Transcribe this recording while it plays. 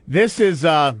This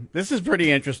is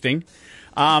pretty interesting.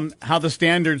 How the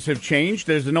standards have changed.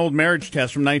 There's an old marriage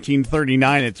test from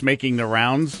 1939. It's making the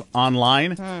rounds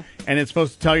online, and it's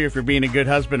supposed to tell you if you're being a good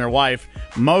husband or wife.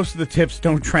 Most of the tips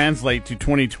don't translate to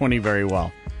 2020 very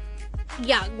well.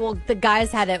 Yeah, well, the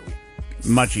guys had it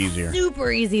much easier,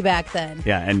 super easy back then.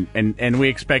 Yeah, and we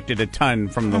expected a ton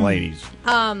from the ladies.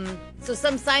 So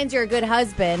some signs you're a good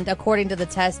husband, according to the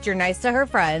test: you're nice to her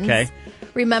friends. Okay.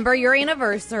 Remember your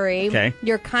anniversary. Okay.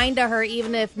 You're kind to her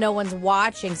even if no one's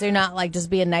watching, so you're not like just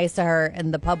being nice to her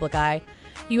in the public eye.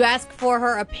 You ask for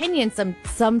her opinion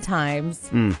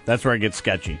sometimes. That's where it gets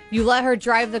sketchy. You let her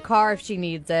drive the car if she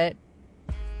needs it.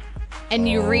 And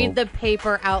you read the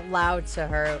paper out loud to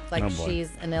her like she's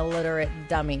an illiterate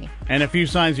dummy. And a few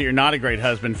signs that you're not a great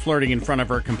husband: flirting in front of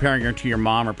her, comparing her to your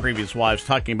mom or previous wives,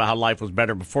 talking about how life was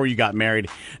better before you got married,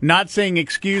 not saying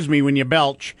excuse me when you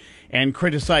belch, and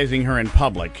criticizing her in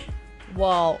public.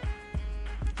 Well,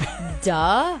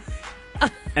 duh.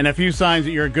 And a few signs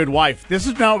that you're a good wife.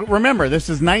 Remember, this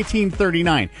is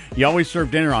 1939. You always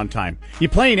serve dinner on time. You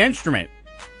play an instrument.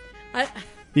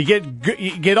 You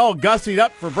get all gussied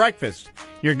up for breakfast.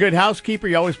 You're a good housekeeper.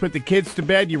 You always put the kids to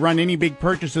bed. You run any big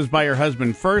purchases by your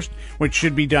husband first, which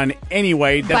should be done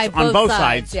anyway. That's on both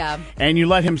sides. Yeah. And you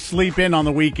let him sleep in on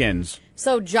the weekends.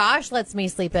 So Josh lets me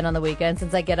sleep in on the weekend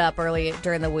since I get up early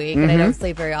during the week and I don't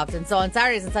sleep very often. So on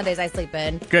Saturdays and Sundays I sleep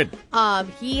in. Good.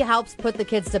 He helps put the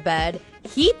kids to bed.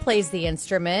 He plays the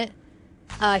instrument.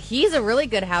 He's a really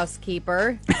good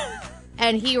housekeeper.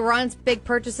 And he runs big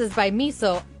purchases by me,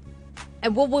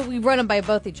 and we run them by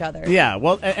both each other. Yeah,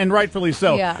 well, and rightfully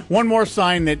so. Yeah. One more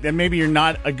sign that maybe you're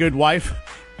not a good wife.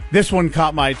 This one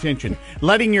caught my attention.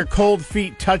 Letting your cold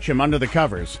feet touch him under the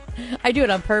covers. I do it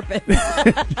on purpose.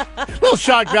 Little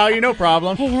shock value, no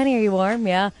problem. Hey, honey, are you warm?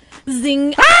 Yeah.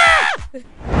 Zing.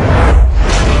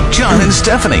 John and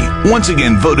Stephanie, once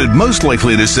again voted most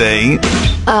likely to say,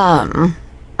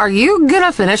 Are you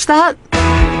gonna finish that?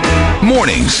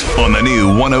 mornings on the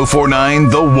new 1049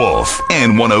 The Wolf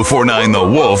and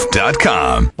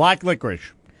 1049thewolf.com. Black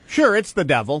licorice. Sure, it's the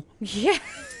devil. Yeah.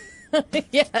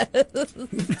 Yes.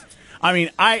 I mean,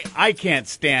 I can't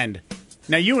stand.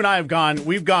 Now, you and I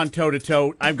we've gone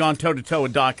toe-to-toe. I've gone toe-to-toe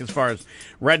with Doc as far as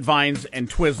red vines and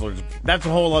Twizzlers. That's a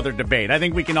whole other debate. I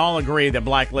think we can all agree that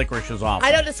black licorice is awful.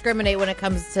 I don't discriminate when it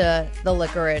comes to the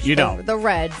licorice. You don't? The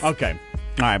reds. Okay.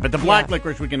 All right, but the black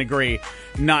licorice, we can agree,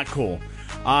 not cool.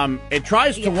 It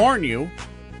tries to warn you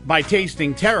by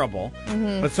tasting terrible,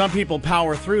 but some people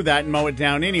power through that and mow it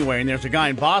down anyway. And there's a guy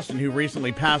in Boston who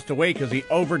recently passed away because he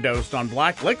overdosed on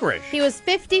black licorice. He was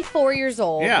 54 years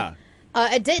old. Yeah.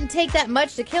 It didn't take that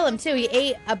much to kill him, too. He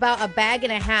ate about a bag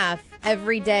and a half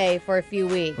every day for a few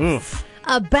weeks. Oof.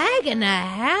 A bag and a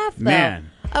half, though. Man.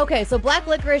 Okay, so black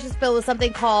licorice is filled with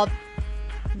something called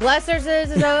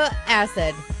glyceric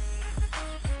acid.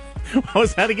 What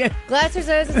was that again?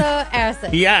 Glyceric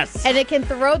acid. Yes. And it can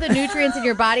throw the nutrients in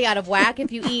your body out of whack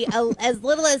if you eat as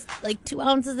little as like 2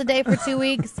 ounces a day for 2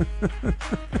 weeks.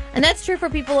 And that's true for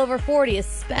people over 40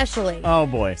 especially. Oh,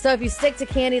 boy. So if you stick to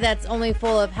candy that's only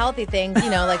full of healthy things,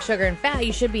 like sugar and fat,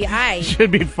 you should be aight.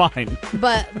 Should be fine.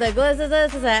 But the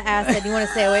glyceric acid you want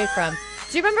to stay away from.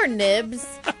 Do you remember Nibs?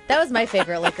 That was my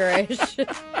favorite licorice.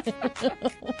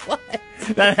 What?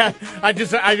 I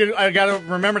got to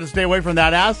remember to stay away from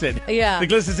that acid. Yeah. The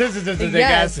glyceric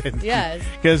Yes, acid. yes.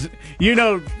 Because,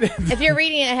 if you're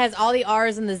reading it, it has all the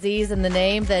R's and the Z's in the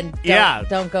name, then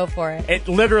don't go for it. It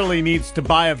literally needs to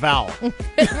buy a vowel.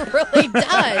 It really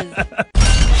does.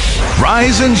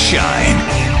 Rise and shine.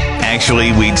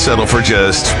 Actually, we'd settle for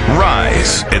just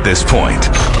rise at this point.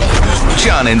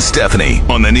 John and Stephanie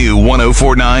on the new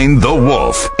 1049 The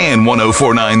Wolf and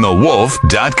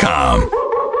 1049thewolf.com.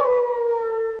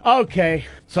 Okay,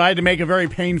 so I had to make a very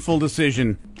painful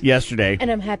decision yesterday.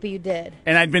 And I'm happy you did.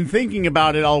 And I'd been thinking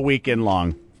about it all weekend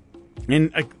long.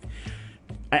 And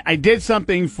I did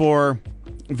something for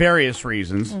various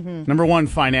reasons. Number one,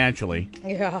 financially.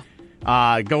 Yeah.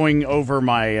 Going over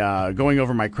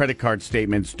my credit card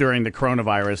statements during the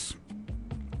coronavirus,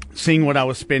 seeing what I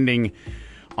was spending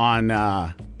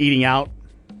on eating out,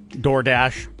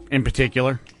 DoorDash in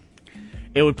particular.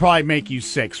 It would probably make you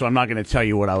sick, so I'm not going to tell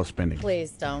you what I was spending.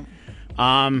 Please don't.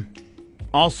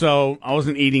 Also, I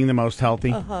wasn't eating the most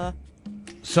healthy.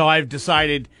 So I've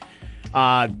decided,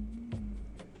 and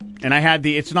I had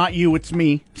the "it's not you, it's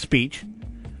me" speech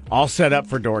all set up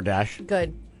for DoorDash.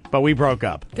 Good. But we broke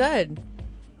up. Good.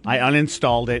 I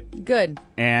uninstalled it. Good.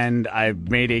 And I've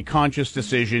made a conscious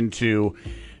decision to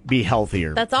be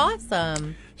healthier. That's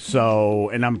awesome. So,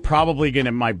 and I'm probably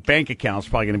my bank account's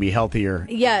probably going to be healthier.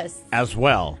 Yes. As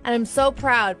well. And I'm so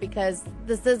proud because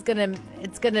it's going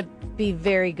to be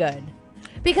very good.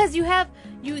 Because you have,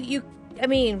 you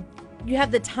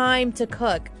have the time to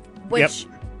cook, which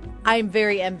I'm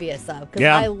very envious of. Because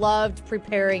I loved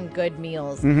preparing good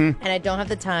meals. And I don't have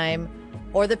the time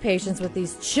or the patience with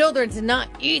these children to not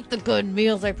eat the good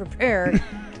meals I prepare.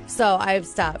 So I've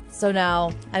stopped. So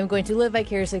now I'm going to live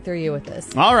vicariously through you with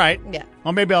this. All right. Yeah.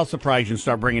 Well, maybe I'll surprise you and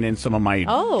start bringing in some of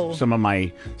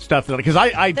my stuff because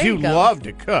I do love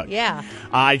to cook. Yeah.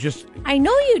 I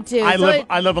know you do.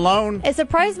 I live alone. It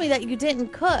surprised me that you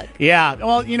didn't cook. Yeah.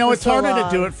 Well, it's harder to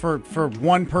do it for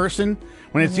one person.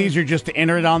 When it's easier just to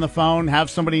enter it on the phone, have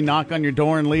somebody knock on your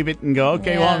door and leave it and go,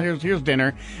 okay, well, here's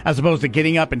dinner, as opposed to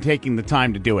getting up and taking the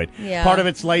time to do it. Yeah. Part of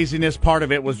it's laziness. Part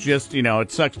of it was just,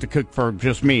 it sucks to cook for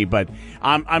just me, but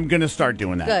I'm going to start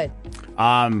doing that.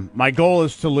 Good. My goal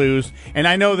is to lose, and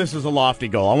I know this is a lofty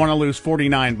goal. I want to lose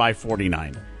 49 by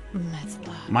 49. That's a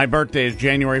lot. My birthday is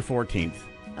January 14th,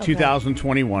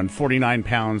 2021, 49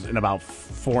 pounds in about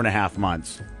 4.5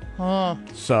 months. Oh.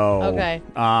 So. Okay.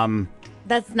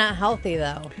 That's not healthy,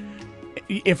 though.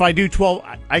 If I do 12,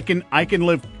 I can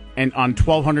live on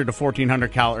 1,200 to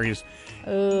 1,400 calories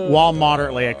while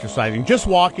moderately exercising, just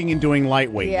walking and doing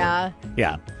light weight. Yeah.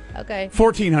 Yeah. Okay.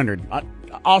 1,400.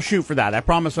 I'll shoot for that. I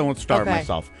promise I won't starve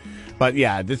myself. But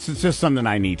yeah, this is just something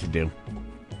I need to do.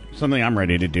 Something I'm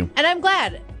ready to do. And I'm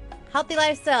glad. Healthy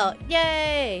lifestyle.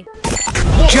 Yay.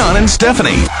 John and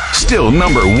Stephanie, still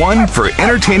number one for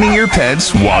entertaining your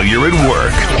pets while you're at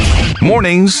work.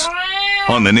 Mornings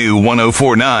on the new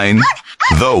 104.9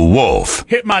 The Wolf.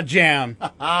 Hit my jam.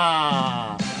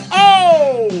 Oh!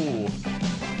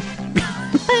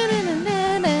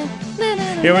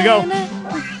 Here we go.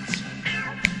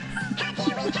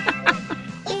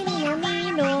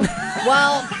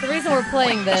 Well, the reason we're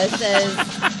playing this is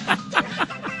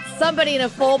somebody in a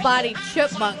full-body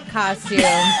chipmunk costume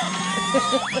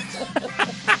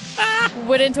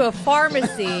went into a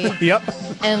pharmacy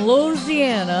in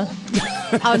Louisiana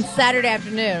on Saturday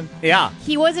afternoon. Yeah.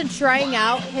 He wasn't trying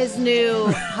out his new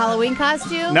Halloween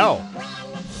costume. No.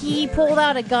 He pulled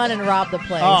out a gun and robbed the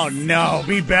place. Oh, no.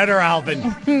 Be better, Alvin. I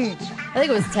think it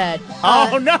was Ted.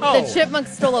 Oh, no. The chipmunk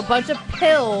stole a bunch of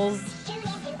pills,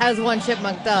 as one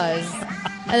chipmunk does,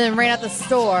 and then ran out the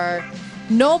store.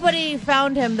 Nobody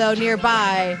found him, though,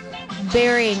 nearby,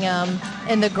 burying him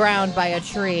in the ground by a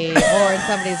tree or in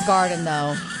somebody's garden,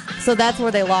 though. So that's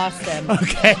where they lost him.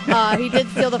 Okay. He did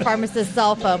steal the pharmacist's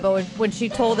cell phone, but when she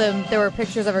told him there were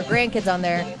pictures of her grandkids on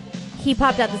there, he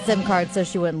popped out the SIM card so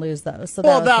she wouldn't lose those. So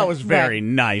that was very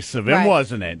nice of him,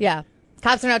 wasn't it? Yeah.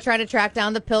 Cops are now trying to track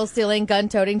down the pill-stealing,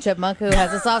 gun-toting chipmunk who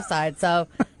has a soft side. So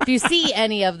if you see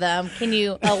any of them, can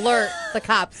you alert the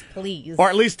cops, please? Or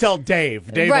at least tell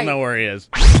Dave. Dave will know where he is.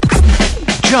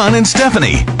 John and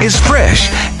Stephanie is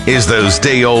fresh as those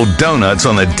day-old donuts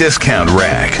on the discount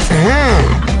rack.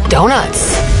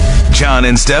 Donuts. John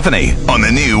and Stephanie on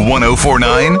the new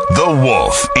 104.9 The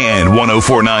Wolf and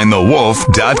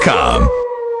 1049thewolf.com. All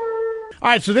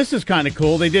right, so this is kind of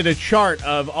cool. They did a chart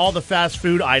of all the fast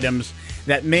food items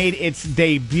that made its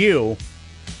debut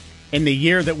in the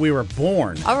year that we were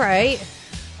born. All right.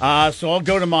 So I'll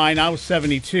go to mine. I was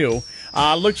 72.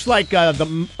 Looks like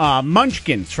the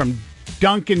Munchkins from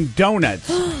Dunkin' Donuts.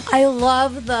 I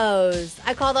love those.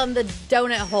 I call them the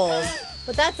donut holes.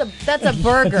 But that's a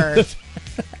burger.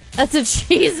 That's a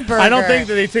cheeseburger. I don't think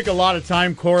that they took a lot of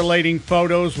time correlating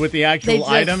photos with the actual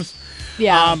items.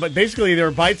 Yeah. But basically, they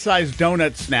were bite-sized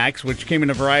donut snacks, which came in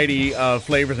a variety of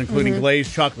flavors, including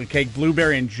glazed chocolate cake,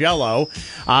 blueberry, and Jell-O.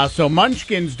 So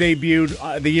Munchkins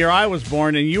debuted the year I was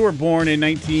born, and you were born in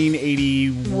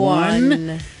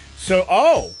 1981.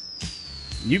 So,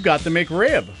 you got the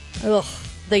McRib. Ugh,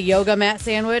 the yoga mat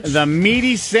sandwich. The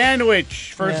meaty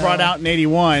sandwich, first brought out in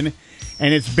 81.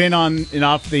 And it's been on and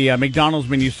off the McDonald's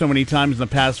menu so many times in the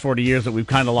past 40 years that we've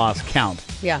kind of lost count.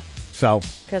 Yeah. So.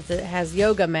 Because it has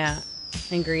yoga mat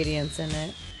ingredients in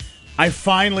it. I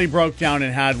finally broke down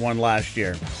and had one last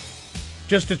year.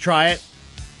 Just to try it.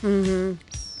 Mm-hmm.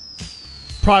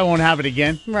 Probably won't have it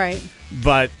again. Right.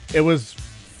 But it was...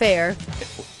 fair.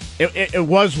 It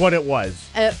was what it was.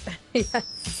 Yes.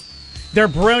 They're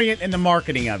brilliant in the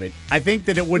marketing of it. I think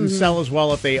that it wouldn't sell as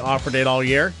well if they offered it all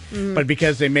year. But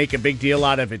because they make a big deal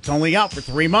out of it, it's only out for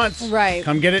 3 months. Right.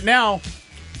 Come get it now.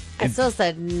 I still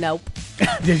said nope.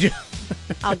 Did you?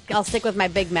 I'll stick with my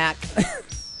Big Mac.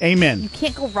 Amen. You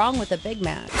can't go wrong with a Big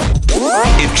Mac.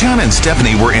 If John and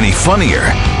Stephanie were any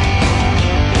funnier,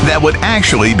 that would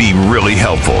actually be really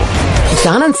helpful.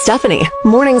 John and Stephanie.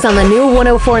 Mornings on the new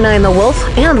 104.9 The Wolf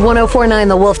and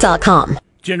 104.9thewolf.com.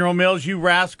 General Mills, you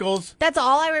rascals. That's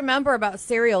all I remember about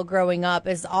cereal growing up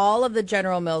is all of the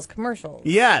General Mills commercials.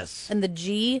 Yes. And the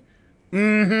G.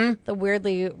 Mm-hmm. The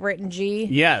weirdly written G.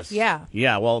 Yes. Yeah.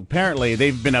 Yeah, well, apparently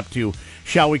they've been up to,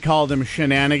 shall we call them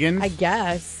shenanigans? I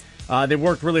guess. They've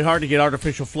worked really hard to get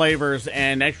artificial flavors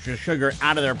and extra sugar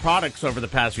out of their products over the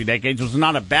past few decades. It was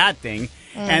not a bad thing.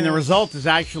 And the result has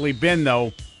actually been,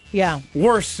 though,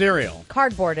 worse cereal.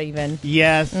 Cardboard, even.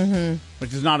 Yes. Mm-hmm.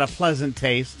 Which is not a pleasant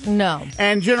taste. No.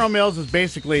 And General Mills has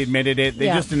basically admitted it. They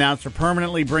just announced they're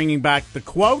permanently bringing back the,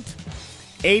 quote,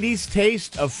 80s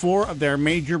taste of 4 of their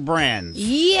major brands.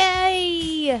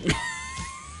 Yay!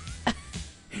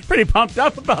 Pretty pumped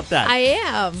up about that. I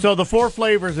am. So the 4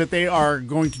 flavors that they are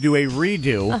going to do a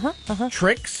redo,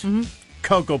 Trix,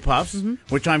 Cocoa Puffs,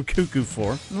 which I'm cuckoo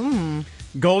for,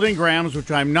 Golden Grams, which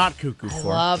I'm not cuckoo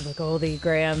for. I love the Goldie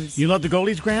Grams. You love the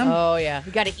Goldie's Graham? Oh, yeah.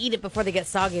 You got to eat it before they get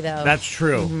soggy, though. That's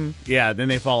true. Yeah, then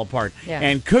they fall apart. Yeah.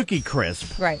 And Cookie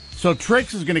Crisp. Right. So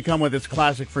Trix is going to come with its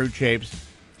classic fruit shapes.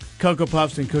 Cocoa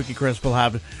Puffs and Cookie Crisp will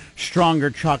have stronger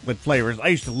chocolate flavors. I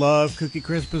used to love Cookie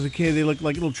Crisp as a kid. They looked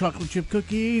like little chocolate chip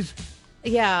cookies.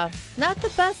 Yeah. Not the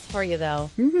best for you,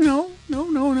 though. No.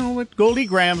 But Goldie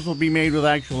Grams will be made with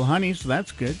actual honey, so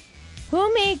that's good.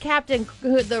 Who made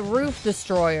the Roof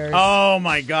Destroyers? Oh,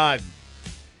 my God.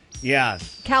 Yeah.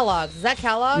 Kellogg's. Is that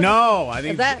Kellogg's? No, I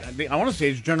think I want to say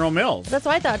it's General Mills. That's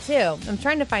what I thought, too. I'm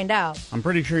trying to find out. I'm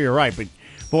pretty sure you're right, but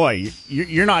boy,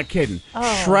 you're not kidding.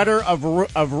 Oh. Shredder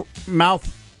of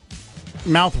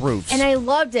mouth roofs. And I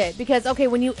loved it because, okay,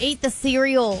 when you ate the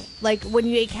cereal, like when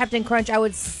you ate Captain Crunch, I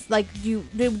would,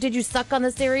 did you suck on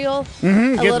the cereal?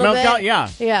 Mm-hmm. Get the milk bit? out? Yeah.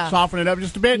 Yeah. Soften it up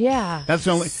just a bit? Yeah. That's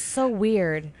the only. So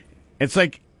weird. It's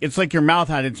like your mouth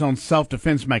had its own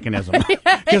self-defense mechanism. It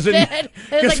did.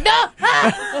 It's like, no!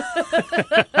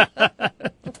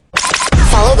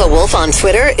 Follow The Wolf on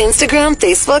Twitter, Instagram,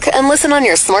 Facebook, and listen on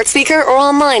your smart speaker or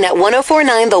online at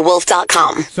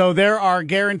 1049thewolf.com. So there are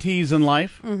guarantees in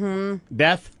life.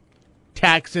 Death,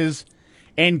 taxes,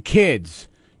 and kids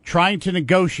trying to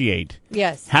negotiate.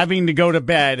 Yes. Having to go to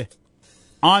bed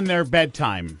on their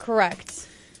bedtime. Correct.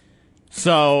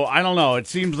 So, I don't know. It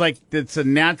seems like it's a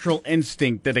natural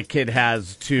instinct that a kid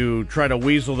has to try to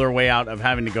weasel their way out of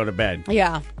having to go to bed.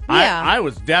 Yeah. I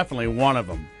was definitely one of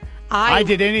them. I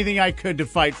did anything I could to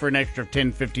fight for an extra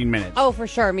 10, 15 minutes. Oh, for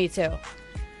sure. Me too.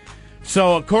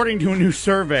 So, according to a new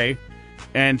survey,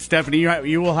 and Stephanie,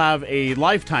 you will have a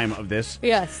lifetime of this.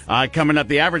 Yes. Coming up,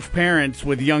 the average parents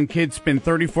with young kids spend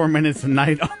 34 minutes a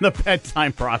night on the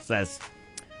bedtime process.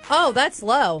 Oh, that's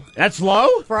low. That's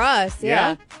low? For us,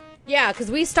 yeah. Yeah, because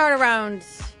we start around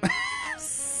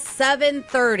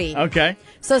 7:30. Okay.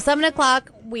 So 7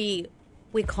 o'clock, we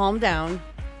calm down.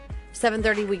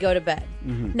 7:30, we go to bed.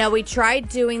 Mm-hmm. Now, we tried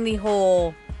doing the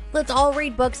whole, let's all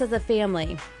read books as a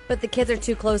family, but the kids are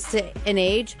too close in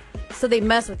age, so they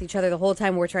mess with each other the whole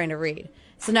time we're trying to read.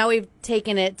 So now we've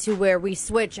taken it to where we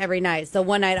switch every night. So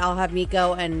one night I'll have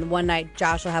Miko, and one night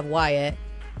Josh will have Wyatt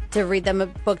to read them a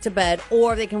book to bed,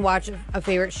 or they can watch a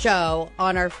favorite show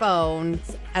on our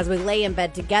phones as we lay in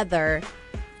bed together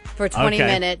for 20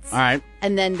 minutes. All right.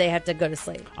 And then they have to go to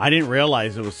sleep. I didn't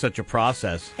realize it was such a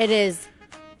process. It is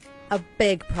a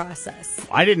big process.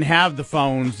 I didn't have the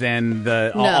phones and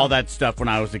all that stuff when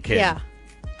I was a kid. Yeah.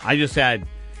 I just had,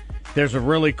 there's a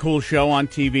really cool show on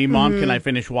TV. Mom, can I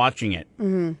finish watching it?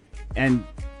 Mm-hmm. And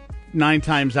 9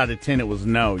 times out of 10, it was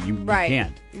no, you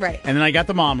can't. Right. And then I got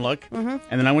the mom look, and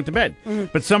then I went to bed. Mm-hmm.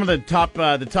 But some of the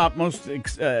top most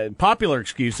popular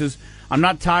excuses: I'm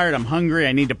not tired, I'm hungry,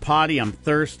 I need to potty, I'm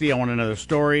thirsty, I want another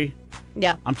story.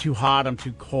 Yeah. I'm too hot, I'm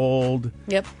too cold.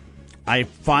 Yep. I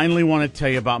finally want to tell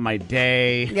you about my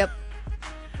day. Yep.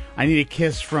 I need a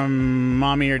kiss from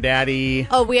mommy or daddy.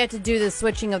 Oh, we had to do the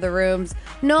switching of the rooms.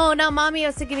 No, mommy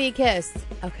has to give me a kiss.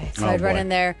 Okay, so I'd run in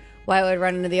there. Wyatt would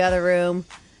run into the other room,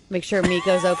 make sure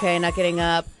Miko's okay, not getting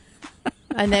up.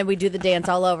 And then we do the dance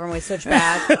all over and we switch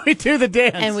back. We do the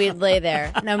dance. And we'd lay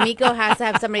there. Now, Miko has to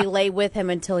have somebody lay with him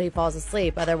until he falls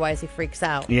asleep. Otherwise, he freaks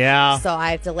out. Yeah. So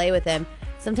I have to lay with him.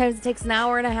 Sometimes it takes an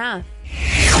hour and a half.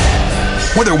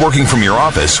 Whether working from your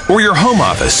office or your home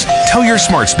office, tell your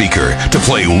smart speaker to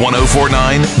play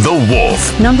 1049 The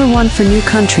Wolf. Number 1 for new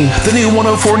country. The new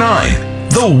 1049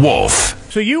 The Wolf.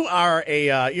 So you are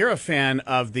you're a fan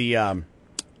of the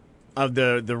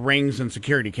Rings and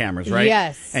security cameras, right?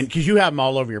 Yes. And because you have them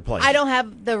all over your place. I don't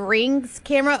have the Rings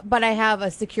camera, but I have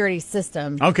a security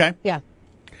system. Okay. Yeah.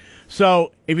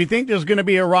 So if you think there's going to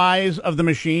be a rise of the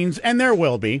machines, and there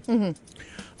will be,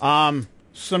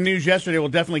 some news yesterday will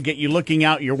definitely get you looking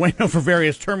out your window for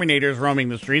various Terminators roaming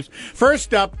the streets.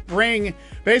 First up, Ring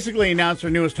basically announced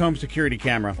their newest home security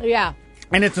camera. Yeah.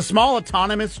 And it's a small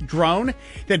autonomous drone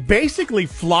that basically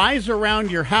flies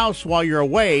around your house while you're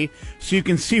away so you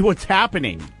can see what's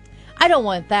happening. I don't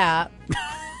want that.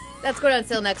 That's going on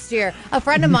sale next year. A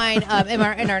friend of mine in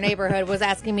our neighborhood was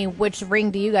asking me, which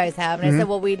Ring do you guys have? And I said,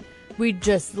 well, we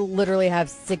just literally have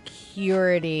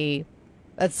security,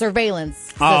 surveillance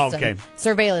system. Oh, okay.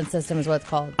 Surveillance system is what it's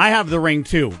called. I have the Ring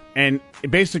too, and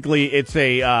basically it's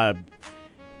a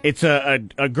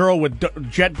girl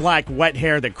with jet black wet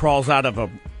hair that crawls out of a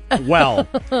well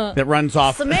that runs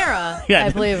off. Samara, yeah. I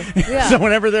believe. Yeah. So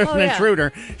whenever there's an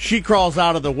intruder, she crawls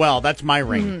out of the well. That's my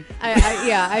Ring.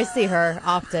 I see her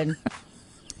often.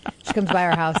 She comes by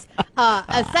our house.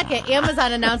 A second,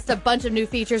 Amazon announced a bunch of new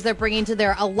features they're bringing to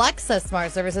their Alexa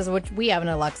smart services, which we have an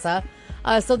Alexa.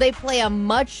 So they play a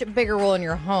much bigger role in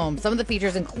your home. Some of the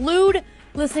features include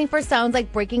listening for sounds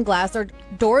like breaking glass or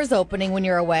doors opening when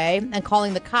you're away and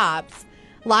calling the cops,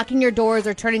 locking your doors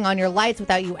or turning on your lights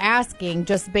without you asking,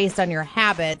 just based on your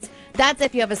habits. That's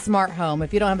if you have a smart home.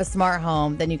 If you don't have a smart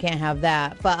home, then you can't have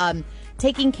that. But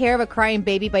taking care of a crying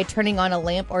baby by turning on a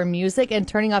lamp or music and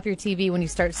turning off your TV when you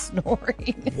start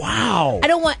snoring. Wow. I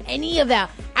don't want any of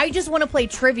that. I just want to play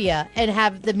trivia and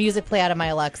have the music play out of my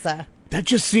Alexa. That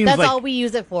just seems That's like... all we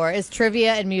use it for, is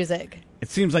trivia and music. It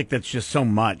seems like that's just so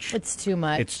much. It's too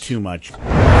much. It's too much.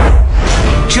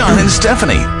 John and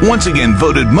Stephanie, once again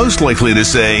voted most likely to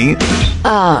say,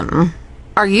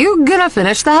 Are you gonna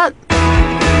finish that?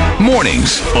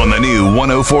 mornings on the new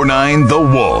 104.9 The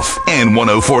Wolf and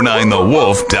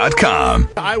 104.9thewolf.com.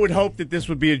 I would hope that this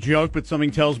would be a joke, but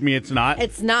something tells me it's not.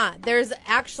 It's not. There's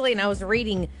actually, and I was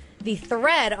reading the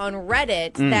thread on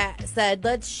Reddit that said,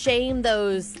 let's shame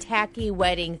those tacky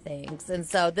wedding things. And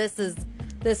so this was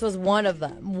one of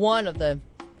them.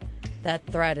 That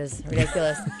thread is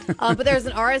ridiculous. But there's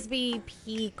an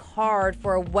RSVP card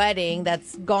for a wedding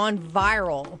that's gone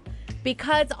viral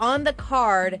because on the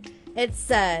card it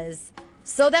says,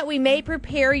 so that we may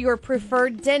prepare your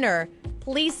preferred dinner,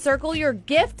 please circle your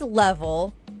gift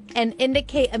level and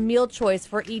indicate a meal choice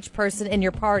for each person in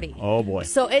your party. Oh, boy.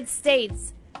 So it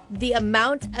states the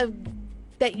amount of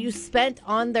that you spent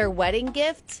on their wedding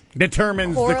gift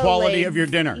Determines the quality of your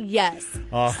dinner. Yes.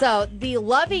 So the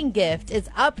loving gift is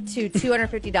up to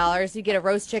 $250. You get a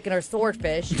roast chicken or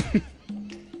swordfish.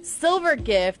 Silver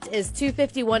gift is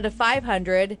 $251 to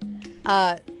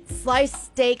 $500. Sliced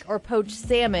steak or poached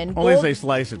salmon. Only as they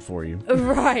slice it for you.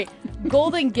 Right.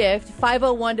 Golden gift,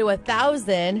 $501 to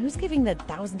 $1,000. Who's giving the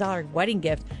 $1,000 wedding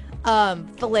gift?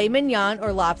 Filet mignon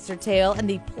or lobster tail. And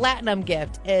the platinum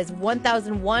gift is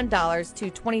 $1,001 to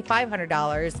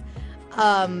 $2,500.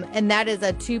 And that is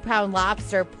a 2-pound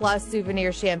lobster plus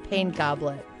souvenir champagne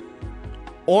goblet.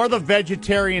 Or the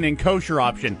vegetarian and kosher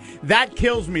option. That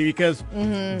kills me because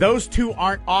those two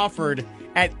aren't offered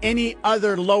at any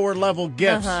other lower level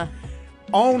gifts.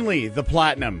 Only the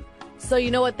platinum. So you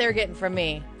know what they're getting from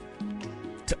me?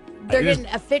 They're getting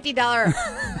a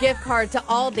 $50 gift card to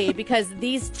Aldi because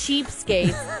these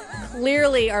cheapskates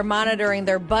clearly are monitoring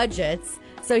their budgets.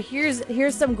 So here's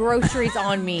some groceries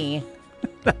on me.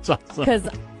 That's awesome. Because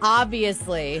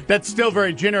obviously... That's still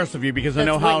very generous of you because I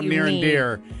know how near and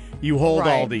dear you hold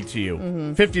Aldi to you.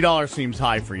 $50 seems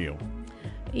high for you.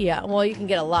 Yeah, well, you can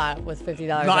get a lot with $50.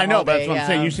 No, I know, but that's what I'm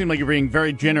saying. You seem like you're being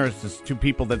very generous to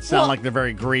people that sound like they're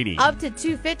very greedy. Up to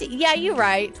 $250. Yeah, you're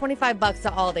right. $25 to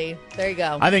Aldi. There you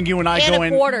go. I think you and I go in.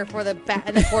 And a quarter for the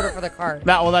card.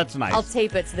 Well, that's nice. I'll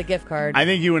tape it to the gift card. I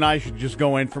think you and I should just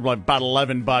go in for like about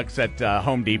 $11 at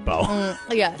Home Depot.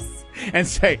 Yes. And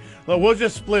say, well, we'll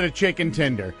just split a chicken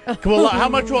tender. Well, how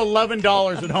much will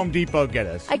 $11 at Home Depot get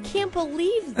us? I can't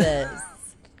believe this.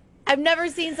 I've never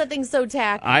seen something so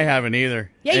tacky. I haven't either.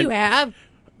 Yeah, you have.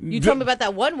 You told me about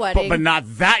that one wedding. But not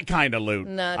that kind of loot.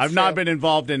 No, I've not been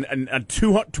involved in a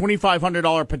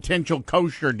 $2,500 potential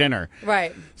kosher dinner.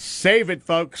 Right. Save it,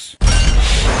 folks.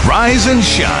 Rise and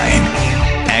shine.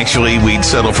 Actually, we'd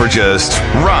settle for just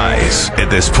rise at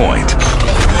this point.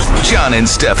 John and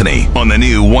Stephanie on the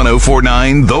new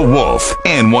 104.9 The Wolf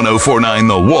and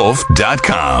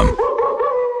 104.9thewolf.com.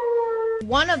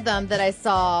 One of them that I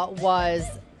saw was,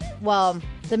 well,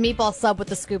 the meatball sub with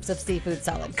the scoops of seafood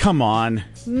salad. Come on.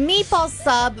 Meatball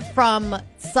sub from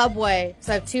Subway.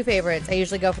 So I have two favorites. I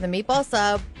usually go for the meatball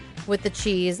sub with the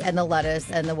cheese and the lettuce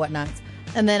and the whatnots.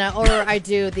 And then I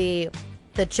do the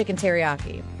chicken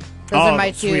teriyaki. Those are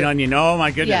my two. Sweet onion. Oh, my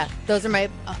goodness. Yeah, those are my...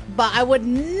 but I would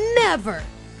never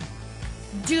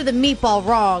do the meatball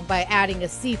wrong by adding a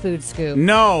seafood scoop.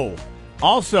 No.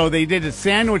 Also, they did a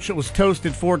sandwich that was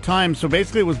toasted 4 times, so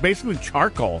basically it was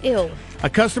charcoal. Ew. A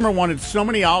customer wanted so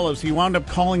many olives, he wound up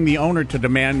calling the owner to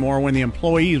demand more when the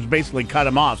employees basically cut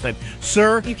him off. Said,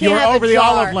 "Sir, you're over the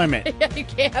olive limit." You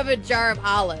can't have a jar of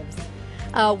olives.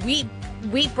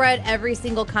 Wheat bread, every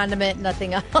single condiment,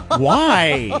 nothing else.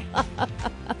 Why?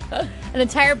 An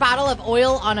entire bottle of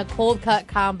oil on a cold cut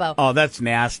combo. Oh, that's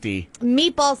nasty.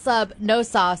 Meatball sub, no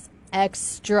sauce,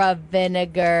 extra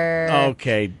vinegar.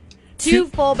 Okay. 2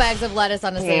 full bags of lettuce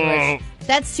on a sandwich.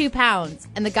 That's 2 pounds.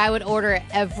 And the guy would order it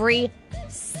every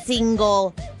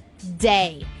single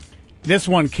day. This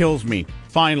one kills me.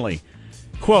 Finally.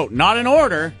 Quote, not an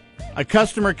order. A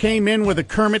customer came in with a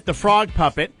Kermit the Frog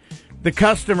puppet. The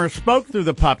customer spoke through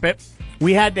the puppet.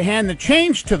 We had to hand the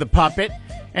change to the puppet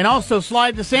and also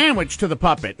slide the sandwich to the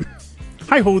puppet.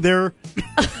 Hi-ho there.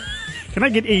 Can I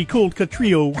get a cold cut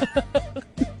trio?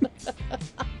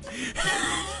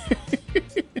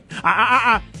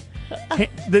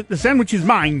 The sandwich is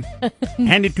mine.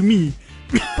 Hand it to me.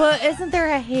 But isn't there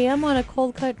a ham on a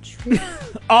cold cut tree?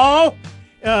 Oh,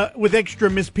 with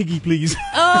extra Miss Piggy, please.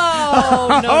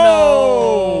 Oh,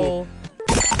 no.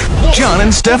 John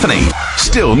and Stephanie,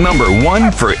 still number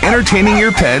 1 for entertaining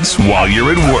your pets while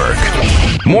you're at work.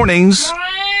 Mornings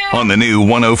on the new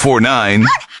 104.9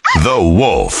 The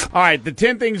Wolf. All right, the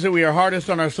 10 things that we are hardest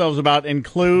on ourselves about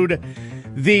include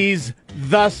these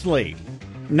thusly.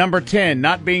 Number 10,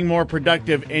 not being more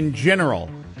productive in general.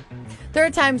 There are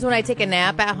times when I take a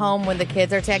nap at home when the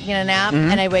kids are taking a nap,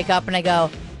 and I wake up and I go,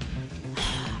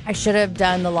 I should have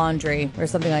done the laundry or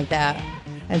something like that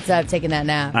instead of taking that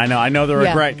nap. I know the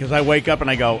regret because I wake up and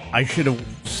I go, I should have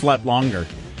slept longer.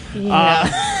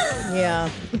 Yeah.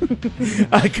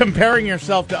 Comparing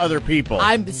yourself to other people.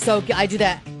 I do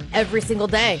that every single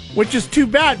day. Which is too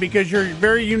bad because you're a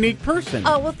very unique person.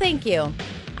 Oh, well, thank you.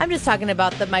 I'm just talking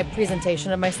about my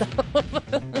presentation of myself.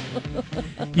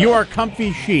 You are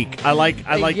comfy chic. I like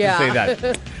to say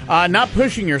that. Not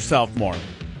pushing yourself more.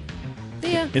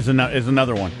 Yeah. Is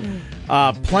another one.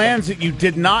 Plans that you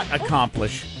did not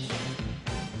accomplish.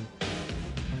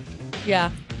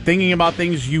 Yeah. Thinking about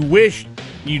things you wish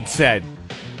you'd said.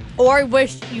 Or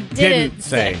wish you didn't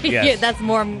say. Yes. Yeah, that's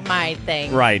more my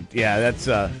thing. Right. Yeah,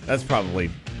 that's probably.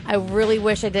 I really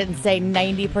wish I didn't say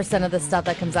 90% of the stuff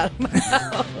that comes out of my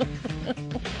mouth.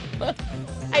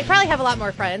 I'd probably have a lot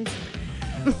more friends.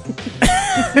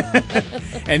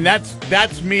 And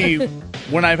that's me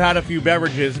when I've had a few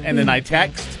beverages and then I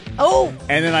text. Oh.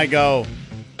 And then I go,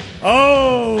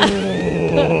 oh.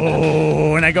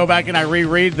 And I go back and I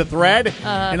reread the thread.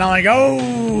 And I'm like,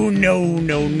 oh, no.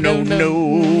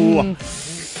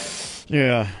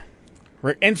 Yeah.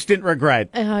 Instant regret.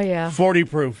 Oh, yeah. 40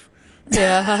 proof.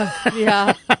 Yeah.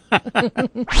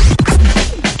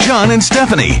 John and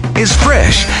Stephanie is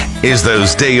fresh as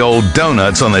those day-old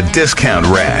donuts on the discount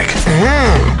rack.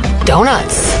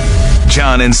 Donuts.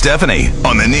 John and Stephanie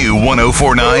on the new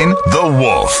 104.9 The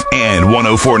Wolf and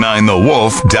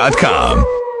 1049thewolf.com.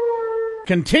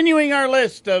 Continuing our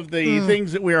list of the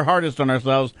things that we are hardest on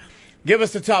ourselves, give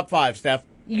us the top 5, Steph.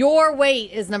 Your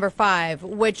weight is number 5,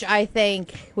 which I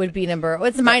think would be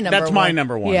It's my number 1. That's my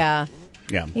number 1. Yeah.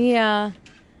 Yeah.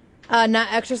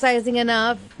 Not exercising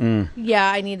enough.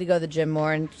 Yeah, I need to go to the gym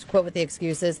more and just quit with the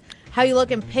excuses. How you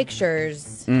look in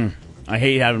pictures. I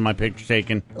hate having my picture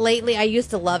taken. Lately, I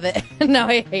used to love it. Now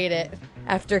I hate it.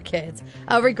 After kids.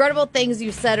 Regrettable things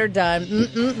you said or done.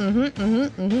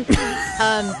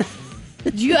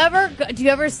 Do you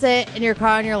ever sit in your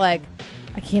car and you're like,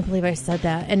 I can't believe I said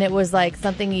that, and it was like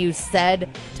something you said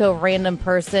to a random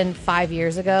person 5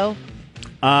 years ago?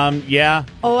 Yeah.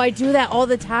 Oh, I do that all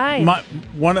the time.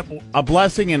 A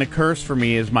blessing and a curse for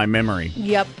me is my memory.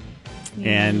 Yep.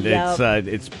 And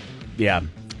it's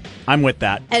I'm with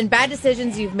that. And bad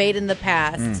decisions you've made in the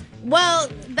past. Well,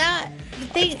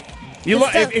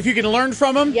 if you can learn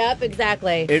from them. Yep,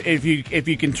 exactly. If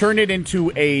you can turn it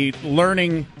into a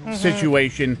learning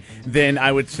situation, then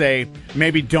I would say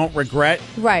maybe don't regret.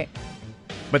 Right.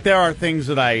 But there are things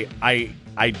that I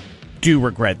do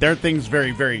regret. There are things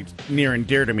very, very near and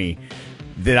dear to me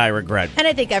that I regret. And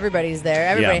I think everybody's there.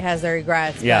 Everybody has their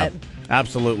regrets. Yeah, but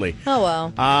absolutely. Oh,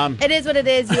 well. It is what it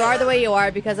is. You are the way you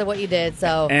are because of what you did.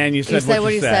 So and you said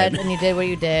what you said, and you did what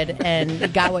you did, and you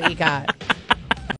got what you got.